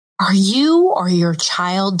Are you or your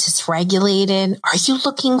child dysregulated? Are you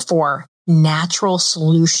looking for natural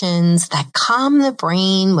solutions that calm the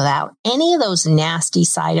brain without any of those nasty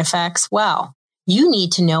side effects? Well, you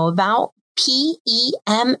need to know about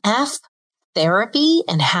PEMF therapy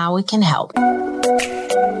and how it can help.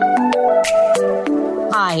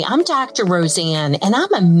 Hi, I'm Dr. Roseanne, and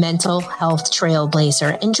I'm a mental health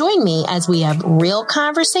trailblazer. And join me as we have real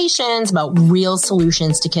conversations about real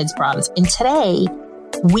solutions to kids' problems. And today,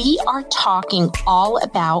 we are talking all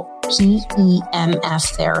about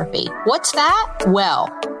PEMF therapy. What's that?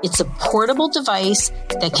 Well, it's a portable device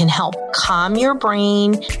that can help calm your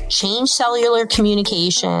brain, change cellular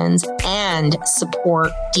communications, and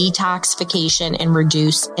support detoxification and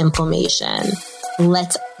reduce inflammation.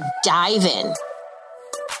 Let's dive in.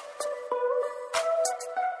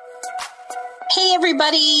 Hey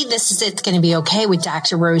everybody, this is It's Going to Be Okay with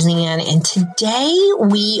Dr. Roseanne, and today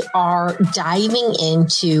we are diving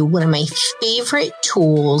into one of my favorite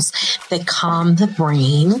tools that calm the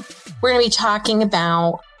brain. We're going to be talking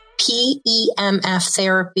about PEMF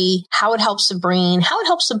therapy, how it helps the brain, how it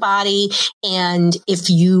helps the body. And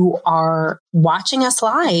if you are watching us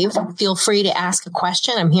live, feel free to ask a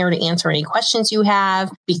question. I'm here to answer any questions you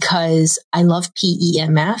have because I love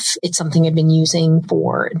PEMF. It's something I've been using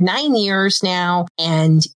for 9 years now,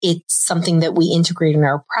 and it's something that we integrate in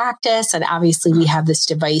our practice. And obviously we have this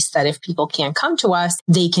device that if people can't come to us,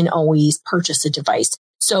 they can always purchase a device.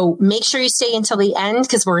 So make sure you stay until the end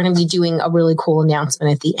because we're going to be doing a really cool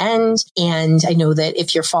announcement at the end. And I know that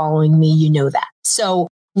if you're following me, you know that. So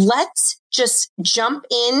let's just jump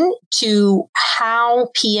in to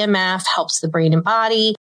how PEMF helps the brain and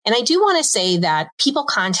body. And I do want to say that people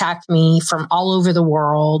contact me from all over the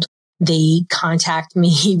world. They contact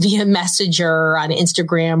me via Messenger, on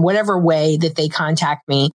Instagram, whatever way that they contact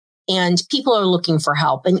me. And people are looking for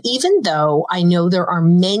help. And even though I know there are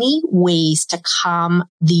many ways to calm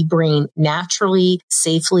the brain naturally,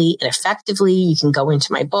 safely, and effectively, you can go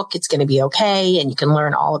into my book, It's Going to Be Okay, and you can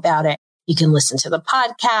learn all about it. You can listen to the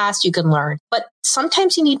podcast, you can learn. But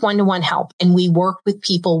sometimes you need one-to-one help, and we work with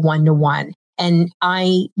people one-to-one. And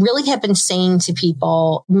I really have been saying to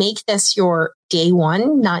people, make this your day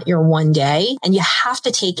one, not your one day, and you have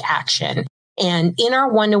to take action. And in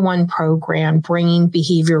our one-to-one program, Brain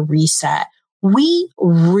Behavior Reset, we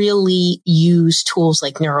really use tools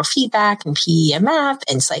like neurofeedback and PEMF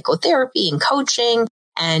and psychotherapy and coaching.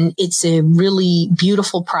 And it's a really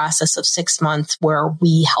beautiful process of 6 months where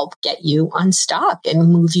we help get you unstuck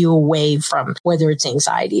and move you away from whether it's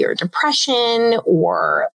anxiety or depression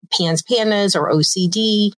or PANS, or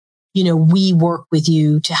OCD. You know, we work with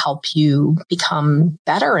you to help you become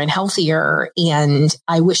better and healthier. And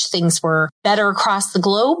I wish things were better across the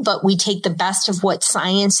globe, but we take the best of what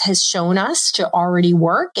science has shown us to already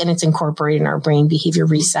work, and it's incorporated in our Brain Behavior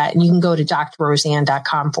Reset. And you can go to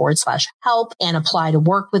drroseanne.com/help and apply to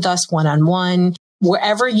work with us one-on-one.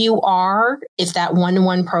 Wherever you are, if that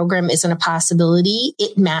one-to-one program isn't a possibility,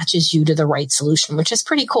 it matches you to the right solution, which is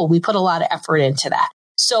pretty cool. We put a lot of effort into that.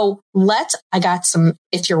 So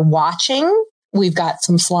if you're watching, we've got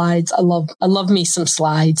some slides. I love me some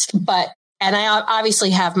slides, and I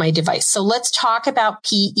obviously have my device. So let's talk about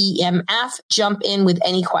PEMF. Jump in with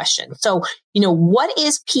any question. So, what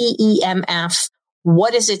is PEMF?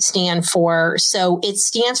 What does it stand for? So it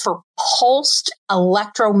stands for pulsed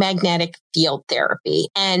electromagnetic field therapy.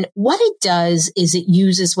 And what it does is it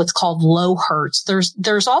uses what's called low hertz.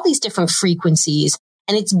 There's all these different frequencies.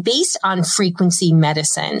 And it's based on frequency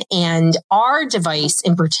medicine. And our device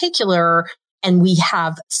in particular, and we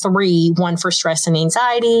have 3, one for stress and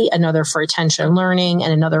anxiety, another for attention and learning,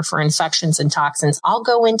 and another for infections and toxins. I'll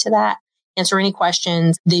go into that, answer any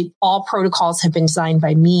questions. All protocols have been designed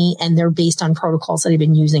by me, and they're based on protocols that I've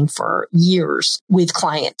been using for years with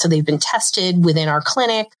clients. So they've been tested within our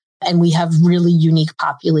clinic. And we have really unique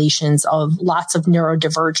populations of lots of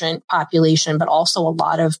neurodivergent population, but also a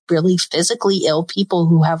lot of really physically ill people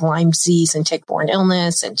who have Lyme disease and tick-borne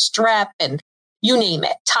illness and strep and you name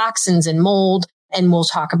it, toxins and mold. And we'll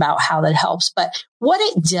talk about how that helps. But what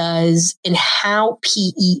it does and how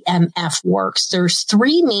PEMF works, there's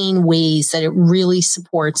 3 main ways that it really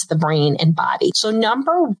supports the brain and body. So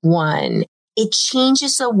number 1, it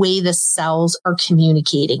changes the way the cells are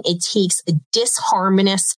communicating. It takes a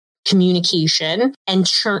disharmonious communication and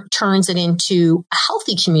turns it into a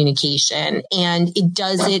healthy communication. And it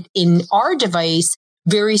does it in our device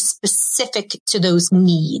very specific to those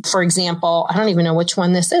needs. For example, I don't even know which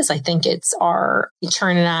one this is. I think it's you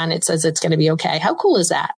turn it on, it says it's going to be okay. How cool is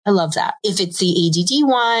that? I love that. If it's the ADD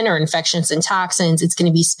one or infections and toxins, it's going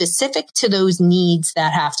to be specific to those needs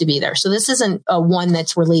that have to be there. So this isn't a one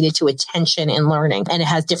that's related to attention and learning, and it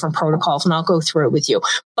has different protocols, and I'll go through it with you.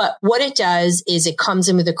 But what it does is it comes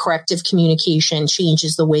in with a corrective communication,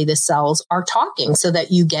 changes the way the cells are talking so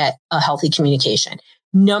that you get a healthy communication.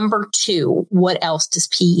 Number two, what else does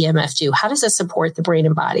PEMF do? How does it support the brain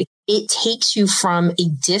and body? It takes you from a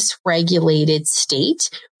dysregulated state,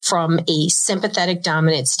 from a sympathetic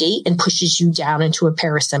dominant state, and pushes you down into a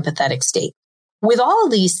parasympathetic state. With all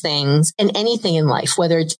of these things and anything in life,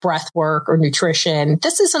 whether it's breath work or nutrition,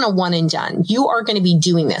 this isn't a one and done. You are going to be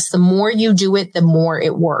doing this. The more you do it, the more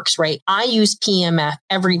it works, right? I use PEMF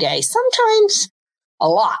every day, sometimes a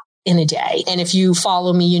lot in a day. And if you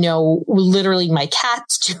follow me, you know, literally my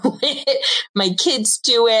cats do it, my kids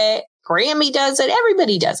do it, Grammy does it,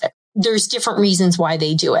 everybody does it. There's different reasons why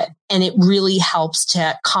they do it. And it really helps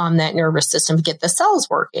to calm that nervous system, to get the cells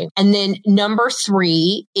working. And then number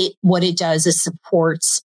three, what it does is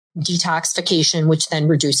supports detoxification, which then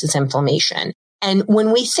reduces inflammation. And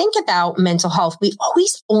when we think about mental health, we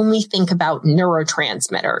always only think about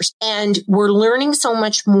neurotransmitters. And we're learning so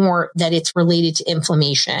much more that it's related to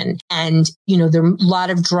inflammation. And, you know, a lot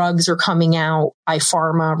of drugs are coming out by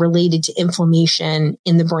pharma related to inflammation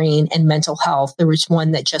in the brain and mental health. There was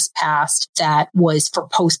one that just passed that was for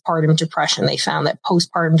postpartum depression. They found that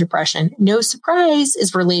postpartum depression, no surprise,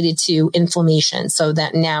 is related to inflammation. So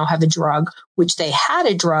that now have a drug, which they had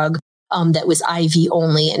a drug that was IV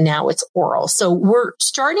only, and now it's oral. So we're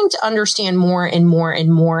starting to understand more and more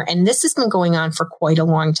and more. And this has been going on for quite a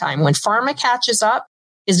long time. When pharma catches up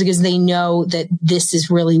is because they know that this is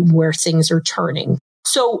really where things are turning.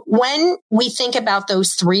 So when we think about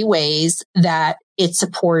those three ways that it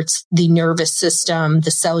supports the nervous system,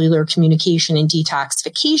 the cellular communication, and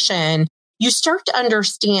detoxification, you start to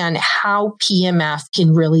understand how PEMF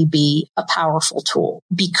can really be a powerful tool,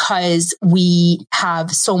 because we have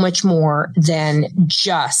so much more than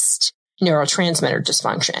just neurotransmitter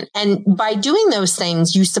dysfunction. And by doing those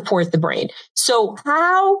things, you support the brain. So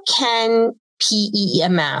how can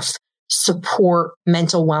PEMF support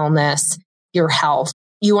mental wellness, your health?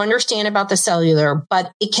 You understand about the cellular,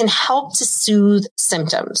 but it can help to soothe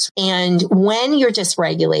symptoms. And when you're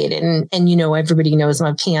dysregulated, and you know, everybody knows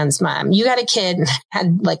I'm a PANS mom. You got a kid,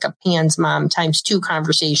 had like a PANS mom times 2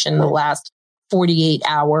 conversation in the last 48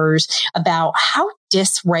 hours about how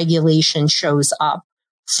dysregulation shows up.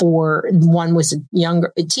 For one was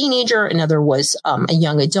a teenager, another was a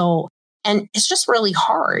young adult. And it's just really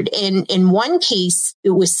hard. And in one case,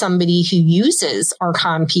 it was somebody who uses our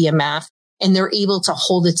Calm PEMF, and they're able to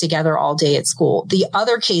hold it together all day at school. The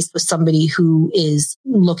other case was somebody who is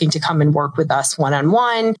looking to come and work with us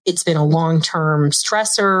one-on-one. It's been a long-term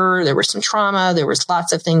stressor. There was some trauma. There was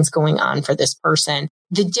lots of things going on for this person.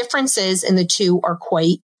 The differences in the two are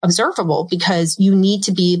quite observable, because you need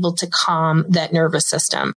to be able to calm that nervous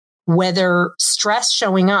system. Whether stress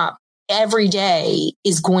showing up every day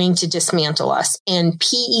is going to dismantle us. And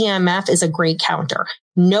PEMF is a great counter.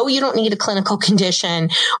 No, you don't need a clinical condition,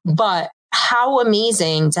 but how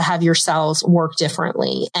amazing to have your cells work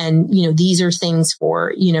differently. And, you know, these are things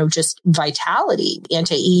for, you know, just vitality,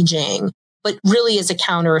 anti-aging, but really as a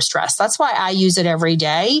counter of stress. That's why I use it every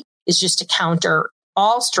day, is just to counter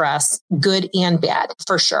all stress, good and bad,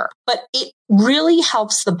 for sure. But it really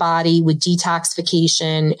helps the body with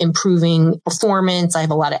detoxification, improving performance. I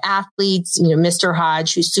have a lot of athletes, you know, Mr.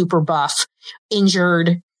 Hodge, who's super buff,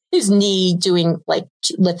 injured his knee doing like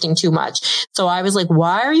lifting too much. So I was like,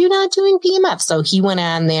 why are you not doing PEMF? So he went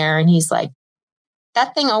on there and he's like,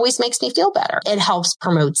 that thing always makes me feel better. It helps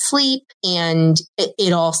promote sleep, and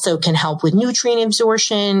it also can help with nutrient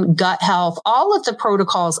absorption, gut health. All of the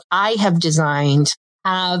protocols I have designed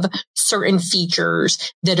have certain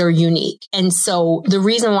features that are unique. And so the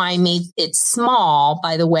reason why I made it small,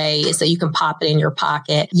 by the way, is that you can pop it in your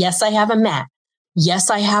pocket. Yes, I have a mat. Yes,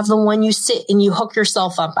 I have the one you sit and you hook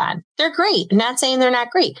yourself up on. They're great. I'm not saying they're not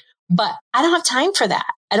great, but I don't have time for that.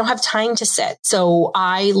 I don't have time to sit. So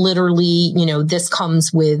I literally, you know, this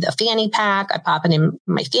comes with a fanny pack. I pop it in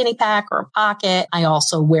my fanny pack or a pocket. I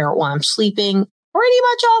also wear it while I'm sleeping pretty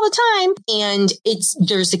much all the time. And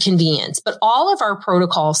there's a convenience, but all of our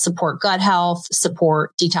protocols support gut health,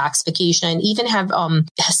 support detoxification, even have,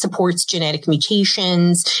 supports genetic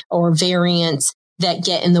mutations or variants that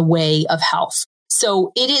get in the way of health.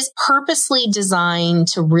 So it is purposely designed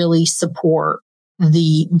to really support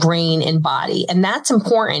the brain and body. And that's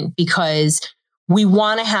important, because we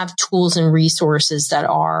want to have tools and resources that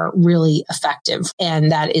are really effective,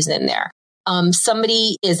 and that is in there.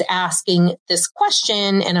 Somebody is asking this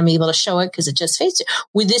question, and I'm able to show it because it just faced it.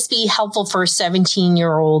 Would this be helpful for a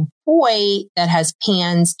 17-year-old boy that has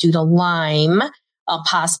PANS due to Lyme, a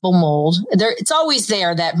possible mold? It's always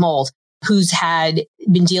there, that mold, who's had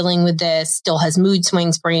been dealing with this, still has mood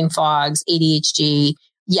swings, brain fogs, ADHD.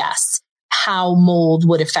 Yes, how mold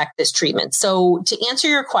would affect this treatment. So to answer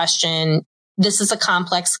your question, this is a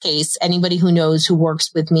complex case. Anybody who knows, who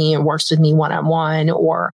works with me and works with me one-on-one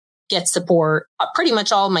or gets support, pretty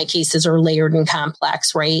much all of my cases are layered and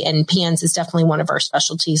complex, right? And PANS is definitely one of our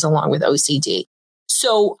specialties along with OCD.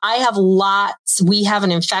 So I have we have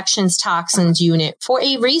an infections toxins unit for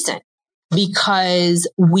a reason, because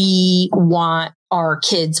we want our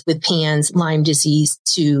kids with PANS, Lyme disease,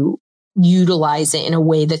 to utilize it in a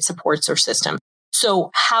way that supports their system.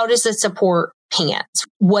 So how does it support PANS?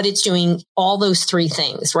 What it's doing, all those three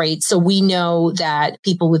things, right? So we know that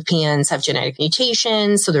people with PANS have genetic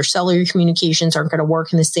mutations, so their cellular communications aren't going to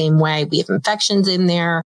work in the same way. We have infections in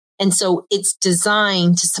there. And so it's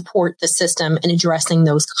designed to support the system in addressing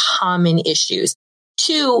those common issues.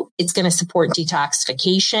 2, it's going to support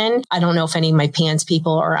detoxification. I don't know if any of my PANS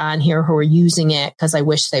people are on here who are using it, because I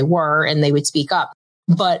wish they were and they would speak up.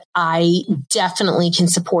 But I definitely can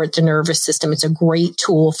support the nervous system. It's a great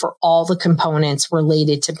tool for all the components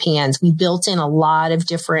related to PANS. We built in a lot of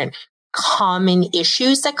different common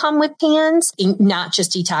issues that come with PANS, not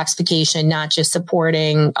just detoxification, not just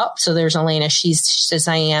supporting. Oh, so there's Elena. She says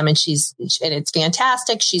I am, and it's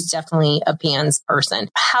fantastic. She's definitely a PANS person.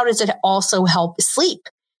 How does it also help sleep?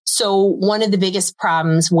 So one of the biggest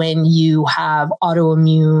problems when you have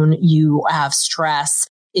autoimmune, you have stress,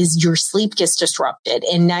 is your sleep gets disrupted.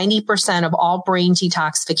 And 90% of all brain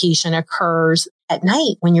detoxification occurs at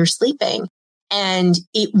night when you're sleeping. And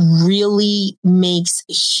it really makes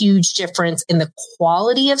a huge difference in the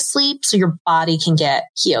quality of sleep, so your body can get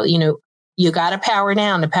healed. You got to power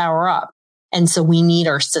down to power up. And so we need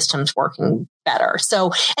our systems working better.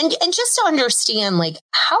 So, and just to understand, like,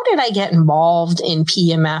 how did I get involved in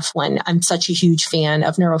PEMF when I'm such a huge fan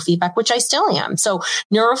of neurofeedback, which I still am. So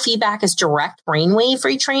neurofeedback is direct brainwave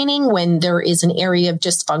retraining. When there is an area of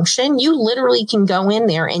dysfunction, you literally can go in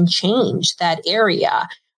there and change that area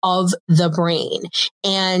of the brain.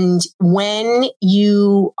 And when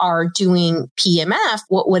you are doing PEMF,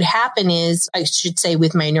 what would happen is, I should say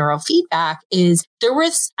with my neurofeedback, is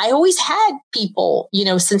I always had people,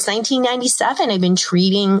 since 1997, I've been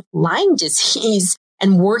treating Lyme disease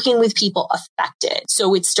and working with people affected.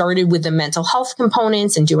 So it started with the mental health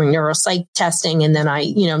components and doing neuropsych testing. And then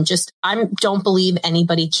I don't believe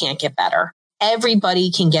anybody can't get better.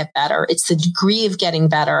 Everybody can get better. It's the degree of getting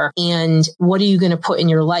better. And what are you going to put in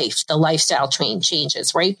your life? The lifestyle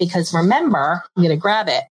changes, right? Because remember, I'm going to grab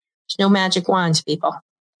it. There's no magic wand, people.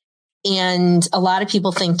 And a lot of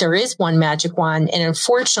people think there is one magic wand. And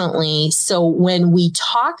unfortunately, so when we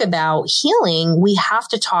talk about healing, we have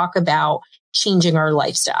to talk about changing our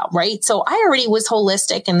lifestyle, right? So I already was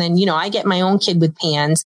holistic. And then, I get my own kid with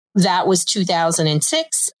PANS. That was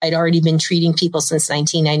 2006. I'd already been treating people since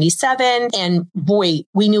 1997. And boy,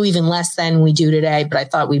 we knew even less than we do today, but I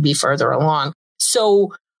thought we'd be further along.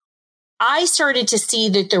 So I started to see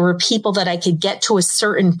that there were people that I could get to a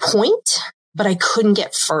certain point, but I couldn't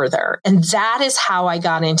get further. And that is how I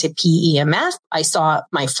got into PEMF. I saw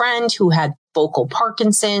my friend who had focal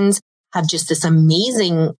Parkinson's have just this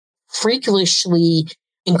amazing, freakishly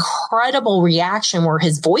incredible reaction where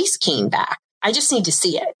his voice came back. I just need to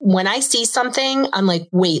see it. When I see something, I'm like,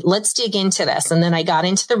 wait, let's dig into this. And then I got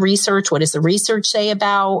into the research. What does the research say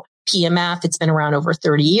about PEMF? It's been around over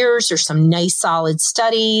 30 years. There's some nice, solid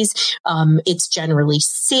studies. It's generally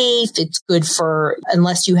safe. It's good for,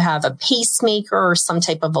 unless you have a pacemaker or some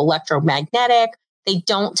type of electromagnetic. They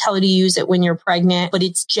don't tell you to use it when you're pregnant, but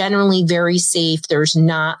it's generally very safe. There's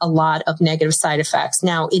not a lot of negative side effects.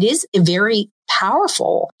 Now, it is a very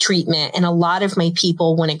powerful treatment. And a lot of my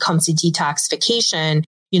people, when it comes to detoxification,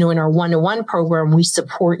 in our one-to-one program, we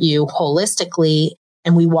support you holistically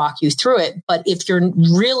and we walk you through it. But if you're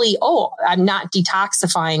really, I'm not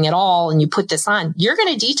detoxifying at all, and you put this on, you're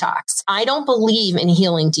going to detox. I don't believe in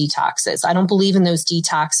healing detoxes. I don't believe in those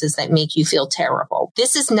detoxes that make you feel terrible.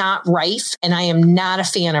 This is not Rife, and I am not a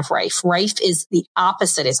fan of Rife. Rife is the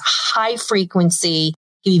opposite. It's high frequency,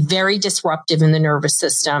 can be very disruptive in the nervous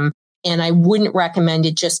system. And I wouldn't recommend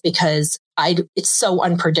it just because it's so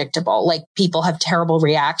unpredictable. Like, people have terrible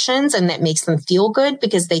reactions and that makes them feel good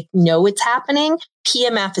because they know it's happening.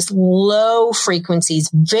 PEMF is low frequencies,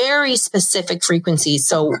 very specific frequencies.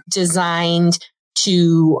 So designed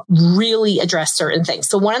to really address certain things.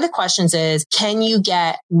 So one of the questions is, can you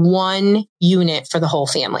get one unit for the whole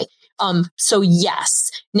family? So yes.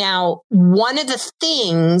 Now, one of the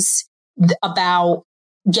things about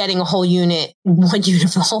getting a whole unit, one unit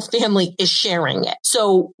for the whole family, is sharing it.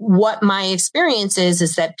 So what my experience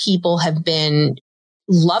is that people have been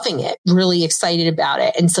loving it, really excited about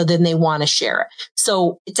it. And so then they want to share it.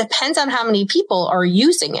 So it depends on how many people are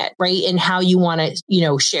using it, right? And how you want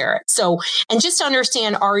to, share it. So, and just to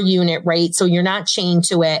understand our unit, right? So you're not chained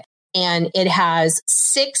to it, and it has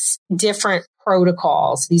 6 different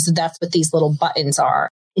protocols. That's what these little buttons are.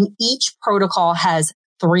 And each protocol has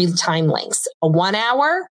 3 time lengths: a 1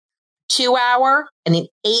 hour, 2 hour, and an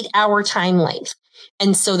 8 hour time length.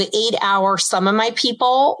 And so the 8 hour, some of my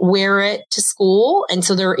people wear it to school. And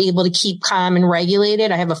so they're able to keep calm and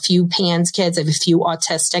regulated. I have a few PANS kids. I have a few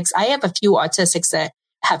autistics. I have a few autistics that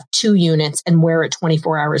have 2 units and wear it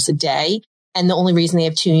 24 hours a day. And the only reason they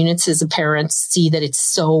have 2 units is the parents see that it's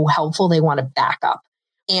so helpful. They want to back up.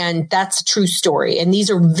 And that's a true story. And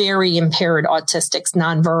these are very impaired autistics,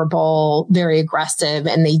 nonverbal, very aggressive.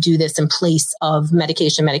 And they do this in place of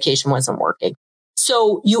medication. Medication wasn't working.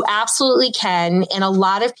 So you absolutely can. And a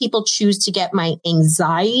lot of people choose to get my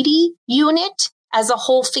anxiety unit as a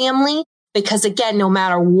whole family, because again, no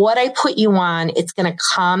matter what I put you on, it's going to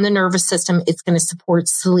calm the nervous system. It's going to support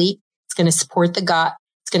sleep. It's going to support the gut.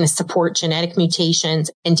 It's going to support genetic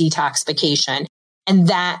mutations and detoxification. And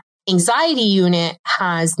that anxiety unit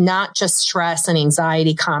has not just stress and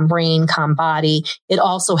anxiety, calm brain, calm body. It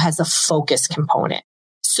also has a focus component.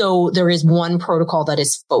 So there is one protocol that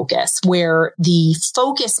is focus, where the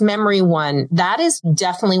focus memory one, that is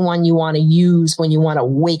definitely one you want to use when you want to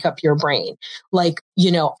wake up your brain. Like,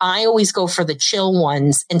 I always go for the chill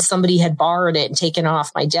ones, and somebody had borrowed it and taken it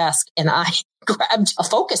off my desk, and I grabbed a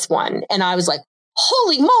focus one, and I was like,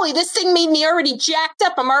 holy moly, this thing made me already jacked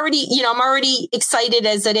up. I'm already excited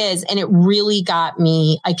as it is. And it really got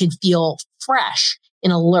me, I could feel fresh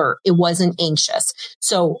and alert. It wasn't anxious.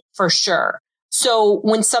 So for sure. So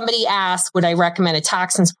when somebody asks, would I recommend a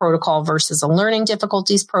toxins protocol versus a learning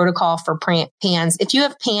difficulties protocol for PANS? If you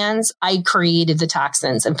have PANS, I created the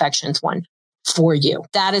toxins infections one for you.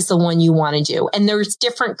 That is the one you want to do. And there's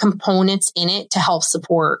different components in it to help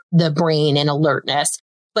support the brain and alertness.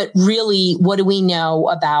 But really, what do we know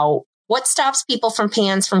about what stops people from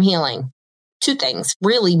PANS from healing? 2 things,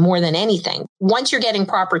 really, more than anything. Once you're getting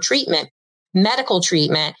proper treatment, medical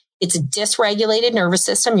treatment, it's a dysregulated nervous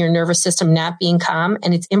system, your nervous system not being calm,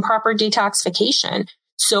 and it's improper detoxification.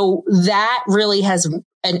 So that really has an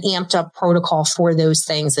amped up protocol for those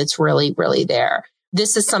things. It's really, really there.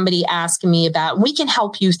 This is somebody asking me about, we can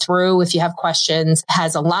help you through if you have questions,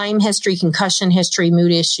 has a Lyme history, concussion history,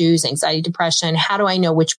 mood issues, anxiety, depression. How do I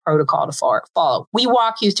know which protocol to follow? We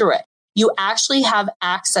walk you through it. You actually have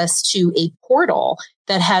access to a portal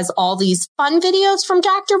that has all these fun videos from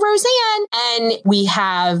Dr. Roseanne. And we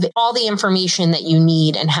have all the information that you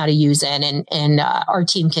need and how to use it. And our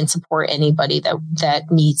team can support anybody that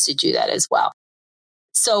needs to do that as well.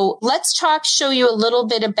 So let's show you a little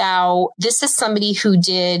bit about, this is somebody who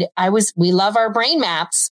we love our brain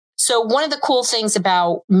maps. So one of the cool things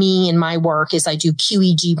about me and my work is I do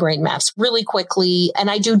QEEG brain maps really quickly,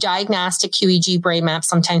 and I do diagnostic QEEG brain maps.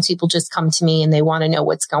 Sometimes people just come to me and they want to know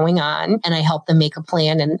what's going on, and I help them make a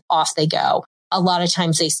plan and off they go. A lot of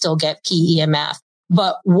times they still get PEMF.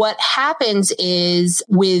 But what happens is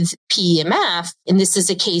with PEMF, and this is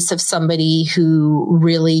a case of somebody who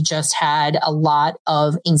really just had a lot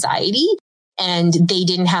of anxiety, and they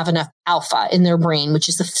didn't have enough alpha in their brain, which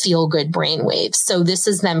is a feel-good brainwave. So this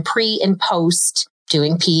is them pre and post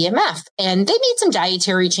doing PEMF. And they made some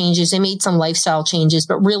dietary changes. They made some lifestyle changes,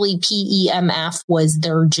 but really PEMF was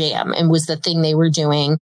their jam and was the thing they were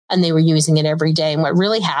doing, and they were using it every day. And what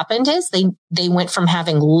really happened is they went from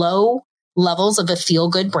having low levels of a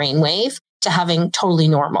feel-good brainwave to having totally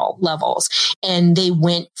normal levels. And they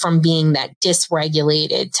went from being that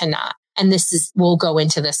dysregulated to not. And we'll go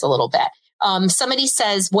into this a little bit. Somebody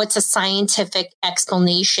says, what's a scientific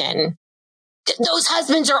explanation? Those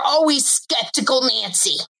husbands are always skeptical,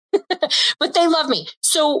 Nancy, but they love me.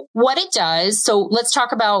 So what it does, so let's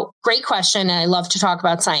talk about, great question. And I love to talk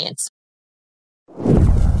about science.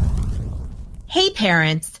 Hey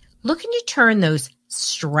parents, looking to turn those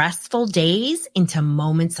stressful days into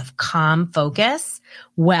moments of calm focus?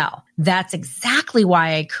 Well, that's exactly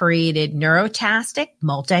why I created Neurotastic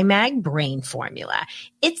Multimag Brain Formula.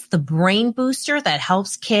 It's the brain booster that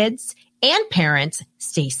helps kids and parents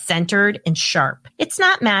stay centered and sharp. It's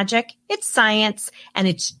not magic, it's science, and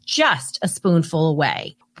it's just a spoonful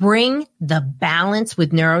away. Bring the balance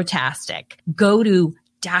with Neurotastic. Go to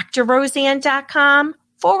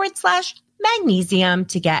drroseanne.com/magnesium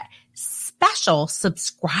to get special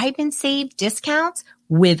subscribe and save discounts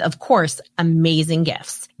with, of course, amazing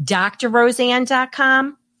gifts.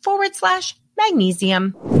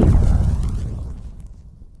 drroseanne.com/magnesium.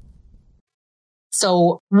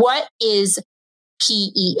 So what is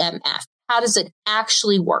PEMF? How does it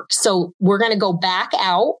actually work? So we're going to go back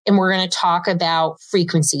out and we're going to talk about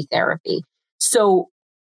frequency therapy. So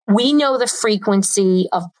we know the frequency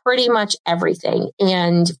of pretty much everything,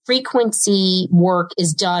 and frequency work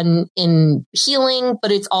is done in healing,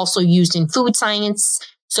 but it's also used in food science.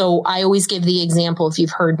 So I always give the example, if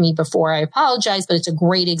you've heard me before, I apologize, but it's a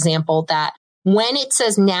great example that when it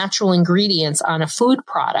says natural ingredients on a food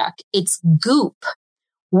product, it's goop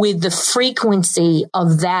with the frequency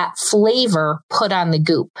of that flavor put on the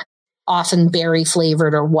goop, often berry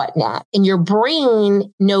flavored or whatnot. And your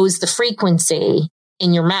brain knows the frequency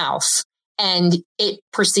in your mouth and it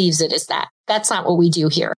perceives it as that. That's not what we do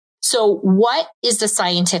here. So what is the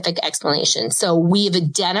scientific explanation? So we have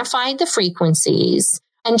identified the frequencies.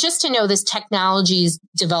 And just to know, this technology is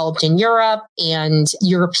developed in Europe, and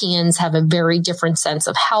Europeans have a very different sense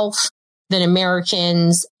of health than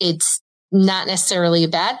Americans. It's not necessarily a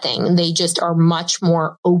bad thing. They just are much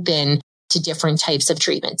more open to different types of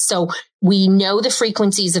treatments. So we know the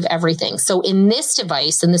frequencies of everything. So in this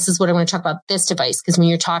device, and this is what I want to talk about, this device, because when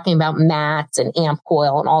you're talking about mats and amp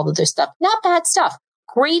coil and all of this stuff, not bad stuff.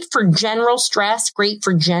 Great for general stress, great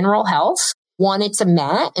for general health. One, it's a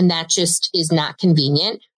mat, and that just is not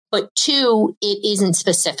convenient. But two, it isn't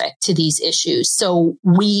specific to these issues. So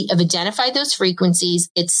we have identified those frequencies.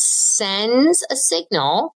 It sends a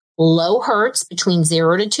signal, low hertz, between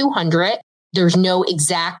 0 to 200. There's no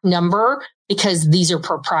exact number because these are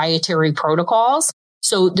proprietary protocols.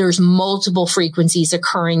 So there's multiple frequencies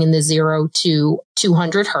occurring in the 0 to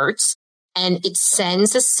 200 hertz. And it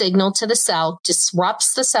sends a signal to the cell,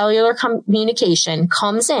 disrupts the cellular communication,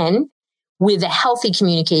 comes in with a healthy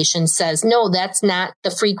communication, says, no, that's not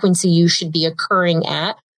the frequency you should be occurring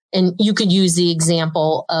at. And you could use the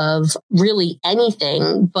example of really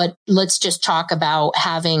anything, but let's just talk about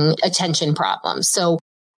having attention problems. So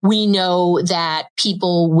we know that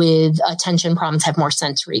people with attention problems have more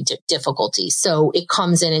sensory difficulties. So it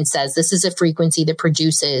comes in and says, this is a frequency that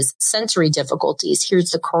produces sensory difficulties. Here's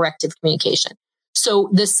the corrective communication. So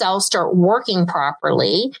the cells start working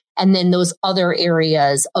properly. And then those other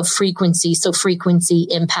areas of frequency, so frequency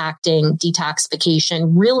impacting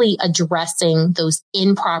detoxification, really addressing those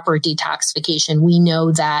improper detoxification. We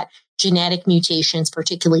know that genetic mutations,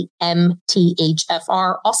 particularly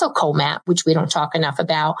MTHFR, also COMAT, which we don't talk enough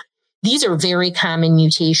about. These are very common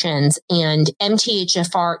mutations, and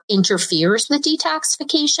MTHFR interferes with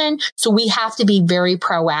detoxification. So we have to be very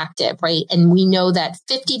proactive, right? And we know that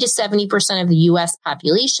 50 to 70% of the US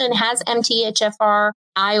population has MTHFR.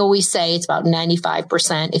 I always say it's about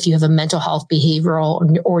 95% if you have a mental health,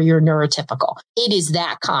 behavioral, or you're neurotypical. It is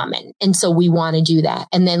that common. And so we want to do that.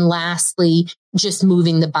 And then lastly, just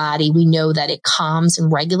moving the body. We know that it calms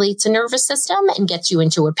and regulates the nervous system and gets you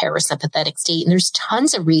into a parasympathetic state. And there's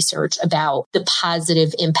tons of research about the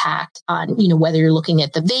positive impact on, whether you're looking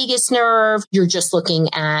at the vagus nerve, you're just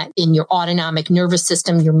looking at in your autonomic nervous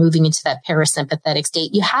system, you're moving into that parasympathetic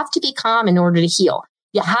state. You have to be calm in order to heal.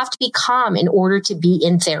 You have to be calm in order to be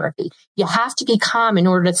in therapy. You have to be calm in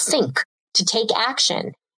order to think, to take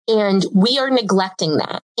action. And we are neglecting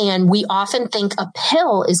that. And we often think a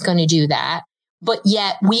pill is going to do that. But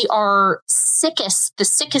yet we are the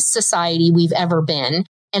sickest society we've ever been.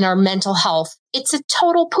 And our mental health, it's a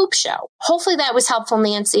total poop show. Hopefully that was helpful,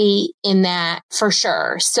 Nancy, in that for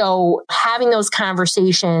sure. So having those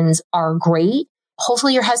conversations are great.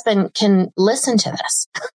 Hopefully your husband can listen to this.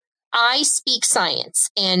 I speak science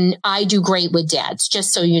and I do great with dads,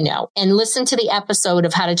 just so you know. And listen to the episode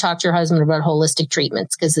of how to talk to your husband about holistic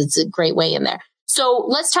treatments, because it's a great way in there. So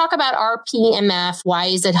let's talk about our PEMF. Why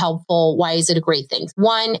is it helpful? Why is it a great thing?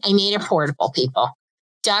 One, I made it portable, people.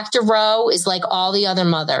 Dr. Rowe is like all the other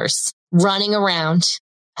mothers running around.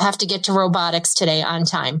 I have to get to robotics today on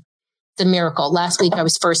time. It's a miracle. Last week I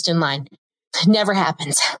was first in line. It never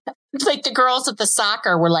happens. It's like the girls at the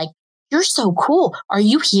soccer were like, "You're so cool. Are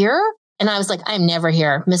you here?" And I was like, "I'm never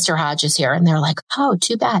here. Mr. Hodge is here." And they're like, "Oh,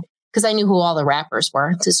 too bad." Because I knew who all the rappers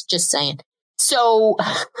were. Just saying. So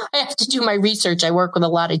I have to do my research. I work with a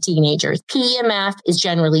lot of teenagers. PEMF is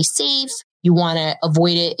generally safe. You want to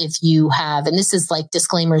avoid it if you have, and this is like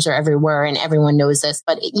disclaimers are everywhere and everyone knows this,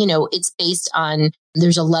 but it's based on,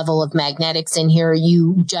 there's a level of magnetics in here.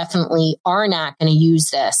 You definitely are not going to use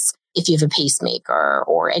this if you have a pacemaker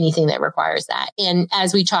or anything that requires that. And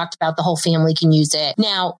as we talked about, the whole family can use it.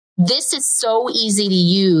 Now, This is so easy to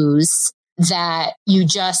use that you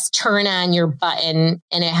just turn on your button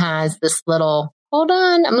and it has this little, hold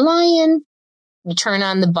on, I'm lying. You turn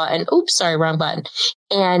on the button. Oops, sorry, wrong button.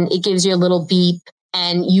 And it gives you a little beep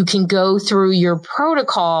and you can go through your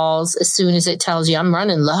protocols as soon as it tells you I'm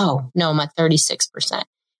running low. No, I'm at 36%.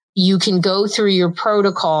 You can go through your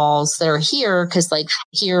protocols that are here because like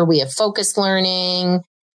here we have focused learning,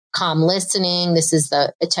 calm listening. This is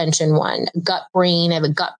the attention one. Gut brain. I have a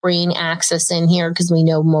gut brain axis in here because we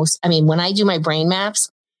know when I do my brain maps,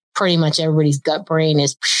 pretty much everybody's gut brain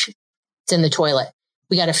is it's in the toilet.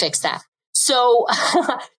 We got to fix that. So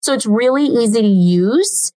it's really easy to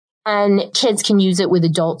use and kids can use it with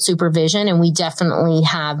adult supervision. And we definitely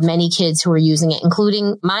have many kids who are using it,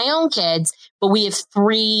 including my own kids. But we have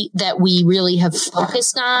 3 that we really have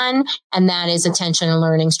focused on, and that is attention and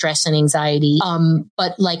learning, stress and anxiety.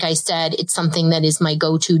 But like I said, it's something that is my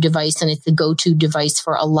go-to device, and it's the go-to device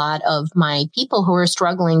for a lot of my people who are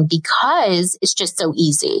struggling because it's just so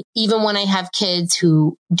easy. Even when I have kids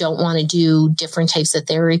who don't want to do different types of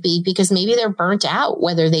therapy because maybe they're burnt out,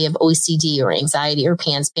 whether they have OCD or anxiety or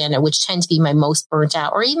PANS Panda, which tend to be my most burnt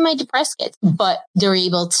out, or even my depressed kids, but they're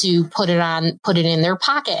able to put it in their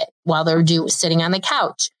pocket while they're sitting on the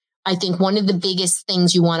couch. I think one of the biggest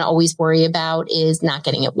things you want to always worry about is not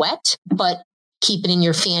getting it wet, but keep it in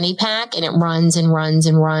your fanny pack and it runs and runs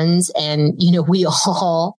and runs. And, we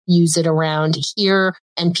all use it around here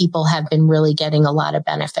and people have been really getting a lot of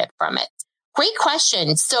benefit from it. Great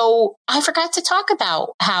question. So I forgot to talk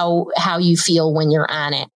about how you feel when you're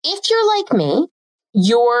on it. If you're like me,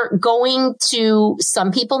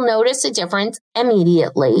 some people notice a difference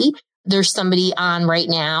immediately. There's somebody on right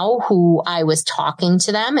now who I was talking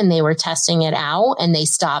to them and they were testing it out and they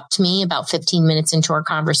stopped me about 15 minutes into our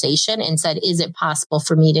conversation and said, is it possible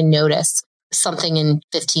for me to notice something in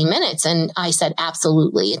 15 minutes? And I said,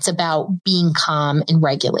 absolutely. It's about being calm and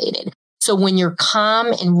regulated. So when you're calm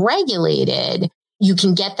and regulated, you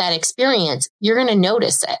can get that experience. You're going to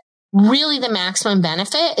notice it. Really, the maximum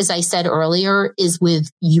benefit, as I said earlier, is with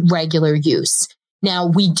regular use. Now,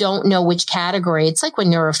 we don't know which category. It's like with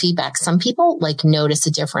neurofeedback. Some people notice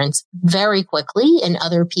a difference very quickly and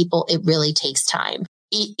other people, it really takes time.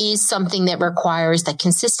 It is something that requires that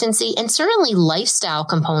consistency and certainly lifestyle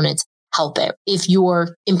components help it. If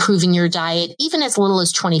you're improving your diet, even as little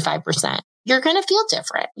as 25%, you're going to feel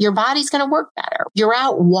different. Your body's going to work better. You're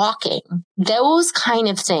out walking, those kind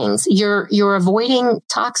of things. You're avoiding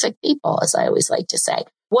toxic people, as I always like to say.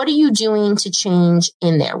 What are you doing to change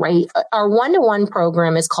in there, right? Our one-to-one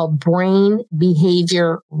program is called Brain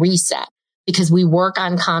Behavior Reset because we work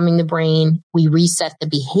on calming the brain. We reset the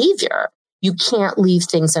behavior. You can't leave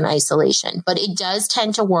things in isolation, but it does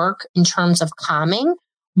tend to work in terms of calming.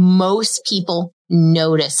 Most people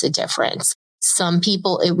notice a difference. Some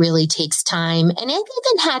people, it really takes time. And I've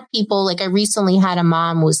even had people, I recently had a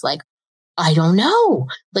mom who was like, I don't know,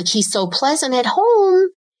 he's so pleasant at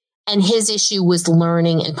home. And his issue was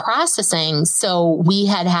learning and processing. So we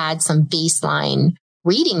had some baseline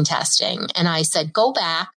reading testing. And I said, go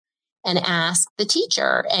back and ask the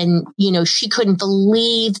teacher. And, she couldn't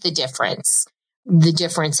believe the difference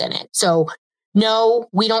in it. So no,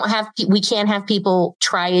 we can't have people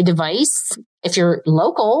try a device. If you're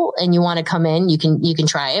local and you want to come in, you can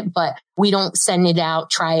try it, but we don't send it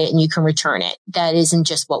out, try it, and you can return it. That isn't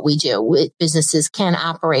just what we do. Businesses can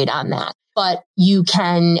operate on that. But you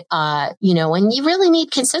can, and you really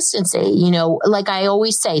need consistency, like I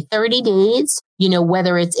always say, 30 days,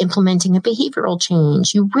 whether it's implementing a behavioral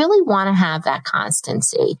change, you really want to have that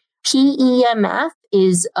constancy. PEMF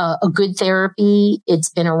is a good therapy. It's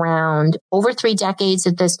been around over 3 decades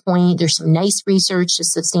at this point. There's some nice research to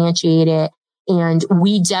substantiate it. And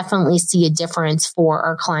we definitely see a difference for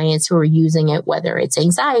our clients who are using it, whether it's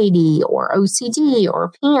anxiety or OCD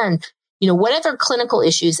or PAN, whatever clinical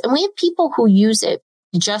issues. And we have people who use it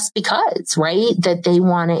just because, right? That they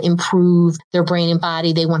want to improve their brain and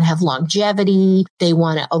body. They want to have longevity. They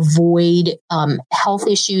want to avoid health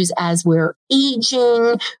issues as we're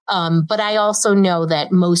aging. But I also know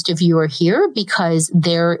that most of you are here because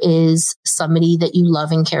there is somebody that you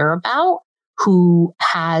love and care about who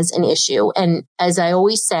has an issue. And as I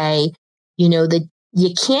always say, that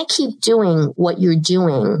you can't keep doing what you're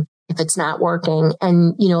doing if it's not working.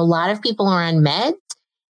 And, a lot of people are on meds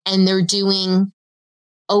and they're doing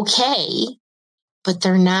okay, but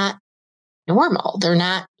they're not normal. They're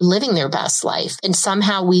not living their best life. And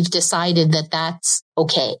somehow we've decided that that's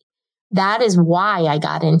okay. That is why I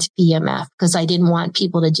got into PEMF, because I didn't want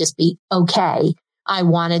people to just be okay. I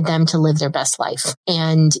wanted them to live their best life.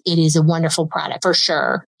 And it is a wonderful product for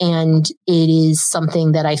sure. And it is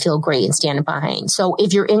something that I feel great and stand behind. So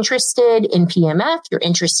if you're interested in PEMF, you're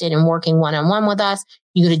interested in working one-on-one with us,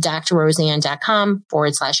 you go to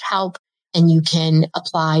drroseanne.com/help and you can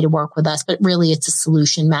apply to work with us. But really it's a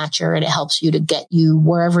solution matcher and it helps you to get you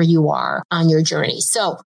wherever you are on your journey.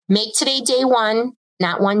 So make today day one,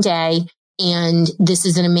 not one day. And this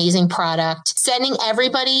is an amazing product. Sending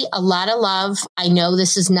everybody a lot of love. I know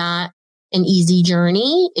this is not an easy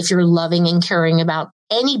journey if you're loving and caring about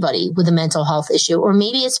anybody with a mental health issue, or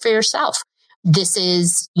maybe it's for yourself. This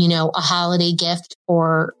is, a holiday gift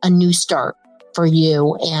or a new start for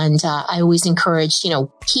you. And I always encourage,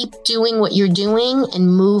 keep doing what you're doing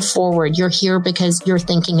and move forward. You're here because you're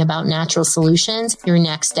thinking about natural solutions. Your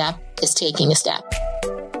next step is taking a step.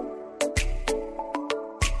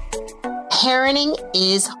 Parenting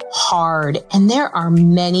is hard and there are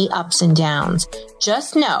many ups and downs.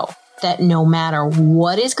 Just know that no matter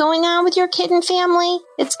what is going on with your kid and family,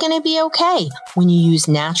 it's going to be okay when you use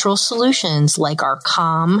natural solutions like our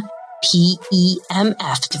Calm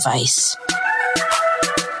PEMF device.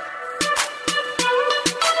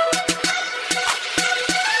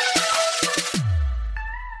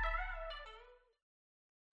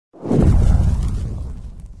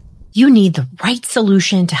 You need the right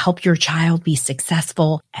solution to help your child be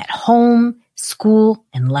successful at home, school,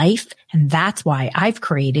 and life. And that's why I've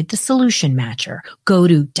created the Solution Matcher. Go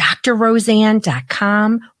to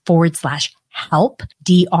drroseanne.com/help,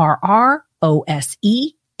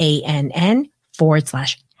 DRROSEANN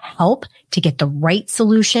 /help to get the right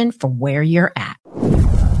solution for where you're at.